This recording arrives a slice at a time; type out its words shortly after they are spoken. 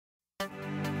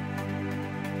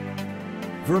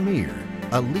Vermeer,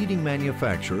 a leading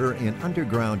manufacturer in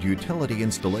underground utility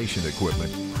installation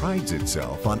equipment, prides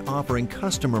itself on offering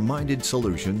customer-minded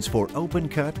solutions for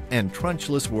open-cut and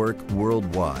trunchless work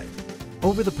worldwide.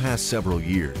 Over the past several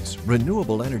years,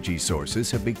 renewable energy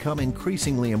sources have become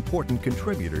increasingly important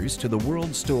contributors to the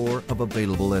world store of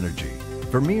available energy.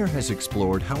 Vermeer has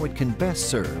explored how it can best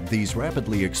serve these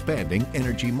rapidly expanding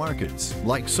energy markets,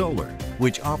 like solar,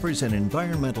 which offers an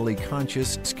environmentally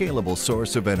conscious, scalable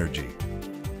source of energy.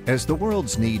 As the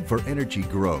world's need for energy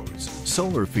grows,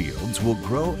 solar fields will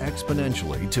grow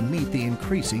exponentially to meet the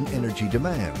increasing energy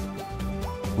demand.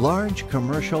 Large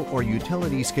commercial or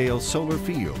utility-scale solar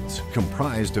fields,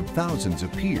 comprised of thousands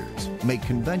of piers, make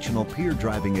conventional pier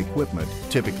driving equipment,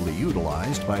 typically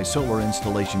utilized by solar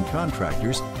installation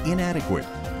contractors, inadequate.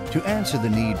 To answer the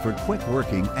need for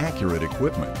quick-working, accurate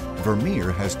equipment,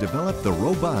 Vermeer has developed the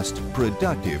robust,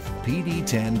 productive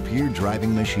PD10 pier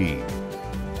driving machine.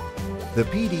 The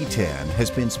PD10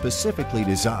 has been specifically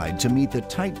designed to meet the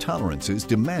tight tolerances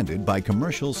demanded by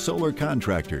commercial solar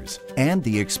contractors and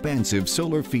the expansive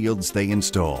solar fields they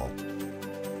install.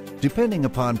 Depending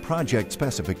upon project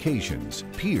specifications,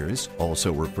 piers,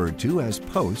 also referred to as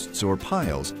posts or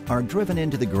piles, are driven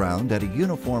into the ground at a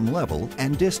uniform level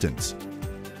and distance.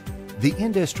 The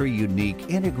industry-unique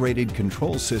integrated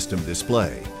control system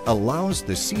display allows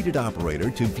the seated operator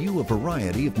to view a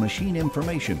variety of machine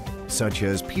information, such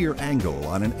as pier angle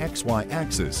on an XY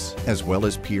axis, as well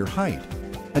as pier height.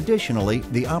 Additionally,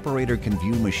 the operator can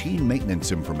view machine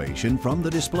maintenance information from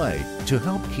the display to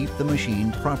help keep the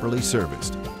machine properly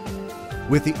serviced.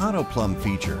 With the Auto Plumb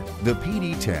feature, the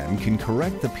PD10 can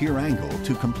correct the pier angle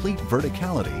to complete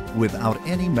verticality without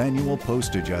any manual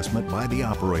post adjustment by the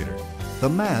operator. The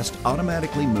mast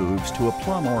automatically moves to a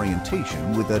plumb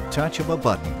orientation with a touch of a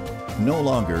button. No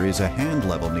longer is a hand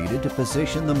level needed to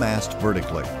position the mast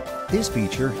vertically. This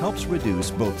feature helps reduce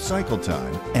both cycle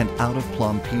time and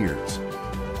out-of-plumb piers.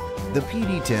 The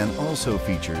PD10 also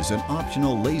features an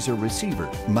optional laser receiver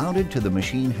mounted to the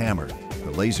machine hammer.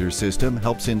 The laser system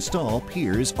helps install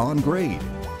piers on grade,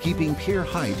 keeping pier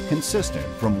height consistent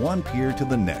from one pier to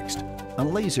the next. A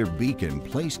laser beacon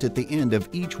placed at the end of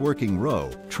each working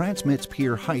row transmits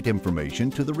pier height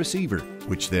information to the receiver,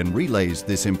 which then relays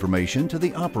this information to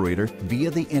the operator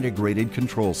via the integrated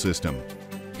control system.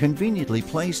 Conveniently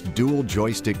placed dual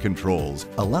joystick controls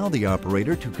allow the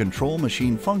operator to control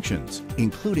machine functions,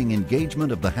 including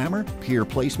engagement of the hammer, pier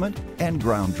placement, and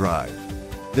ground drive.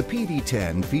 The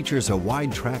PD10 features a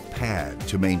wide track pad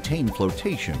to maintain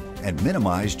flotation and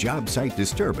minimize job site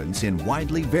disturbance in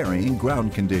widely varying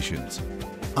ground conditions.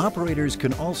 Operators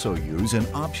can also use an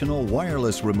optional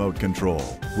wireless remote control,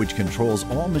 which controls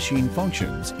all machine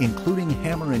functions, including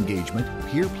hammer engagement,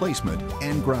 pier placement,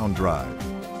 and ground drive.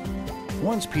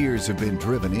 Once piers have been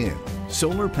driven in,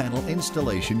 solar panel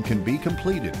installation can be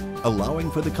completed,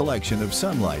 allowing for the collection of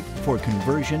sunlight for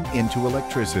conversion into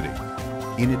electricity.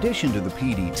 In addition to the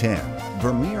PD10,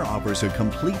 Vermeer offers a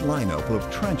complete lineup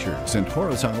of trenchers and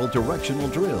horizontal directional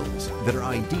drills that are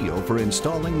ideal for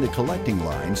installing the collecting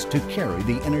lines to carry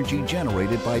the energy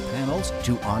generated by panels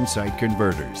to on-site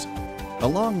converters.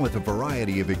 Along with a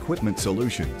variety of equipment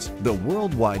solutions, the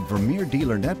worldwide Vermeer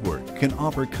dealer network can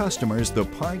offer customers the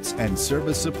parts and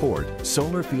service support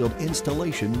solar field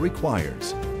installation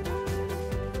requires.